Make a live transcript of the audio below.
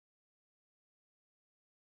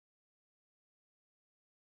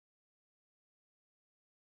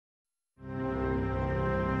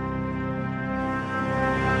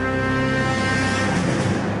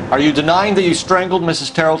Are you denying that you strangled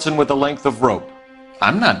Mrs. Tarleton with a length of rope?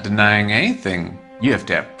 I'm not denying anything. You have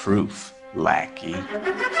to have proof, lackey.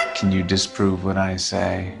 Can you disprove what I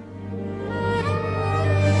say?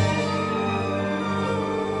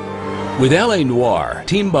 With LA Noire,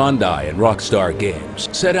 Team Bondi and Rockstar Games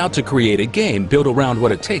set out to create a game built around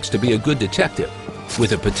what it takes to be a good detective,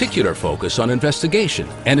 with a particular focus on investigation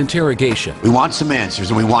and interrogation. We want some answers,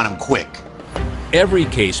 and we want them quick. Every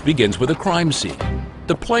case begins with a crime scene.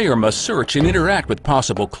 The player must search and interact with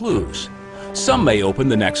possible clues. Some may open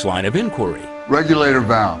the next line of inquiry. Regulator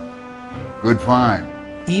valve. Good find.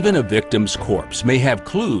 Even a victim's corpse may have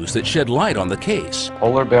clues that shed light on the case.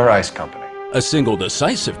 Polar Bear Ice Company. A single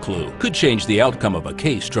decisive clue could change the outcome of a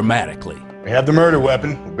case dramatically. We have the murder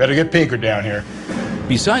weapon. We better get Pinker down here.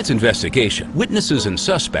 Besides investigation, witnesses and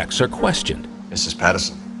suspects are questioned. Mrs.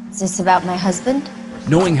 Patterson. Is this about my husband?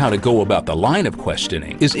 Knowing how to go about the line of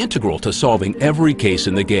questioning is integral to solving every case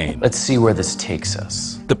in the game. Let's see where this takes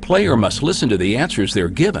us. The player must listen to the answers they're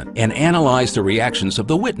given and analyze the reactions of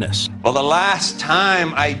the witness. Well, the last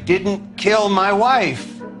time I didn't kill my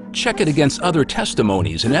wife. Check it against other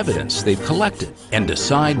testimonies and evidence they've collected, and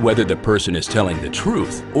decide whether the person is telling the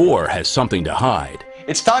truth or has something to hide.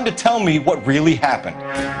 It's time to tell me what really happened.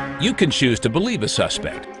 You can choose to believe a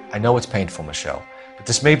suspect. I know it's painful, Michelle, but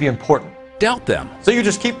this may be important. Doubt them. So you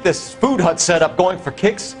just keep this food hut setup going for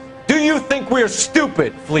kicks? Do you think we're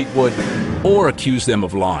stupid, Fleetwood? Or accuse them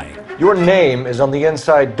of lying. Your name is on the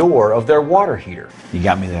inside door of their water heater. You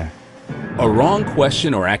got me there. A wrong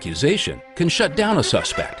question or accusation can shut down a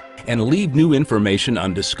suspect and leave new information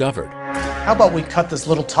undiscovered. How about we cut this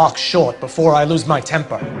little talk short before I lose my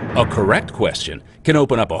temper? A correct question can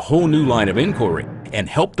open up a whole new line of inquiry and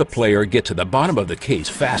help the player get to the bottom of the case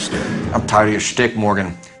faster. I'm tired of your shtick,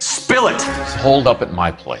 Morgan. Spill it! He's holed up at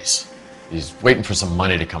my place. He's waiting for some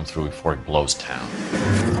money to come through before he blows town.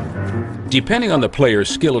 Depending on the player's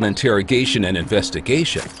skill in interrogation and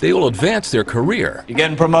investigation, they will advance their career. You're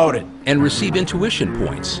getting promoted. And receive intuition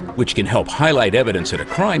points, which can help highlight evidence at a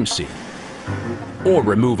crime scene or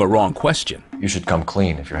remove a wrong question. You should come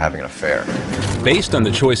clean if you're having an affair. Based on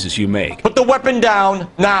the choices you make, Put the weapon down,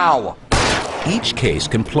 now! each case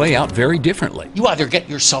can play out very differently. You either get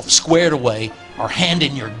yourself squared away or hand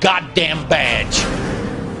in your goddamn badge.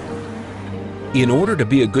 In order to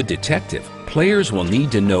be a good detective, players will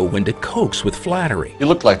need to know when to coax with flattery, You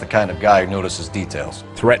look like the kind of guy who notices details.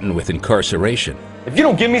 threaten with incarceration, If you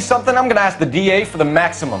don't give me something, I'm gonna ask the DA for the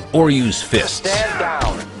maximum. or use fists. Stand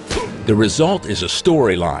down. The result is a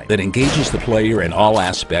storyline that engages the player in all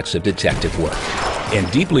aspects of detective work and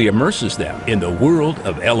deeply immerses them in the world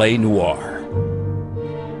of LA Noire.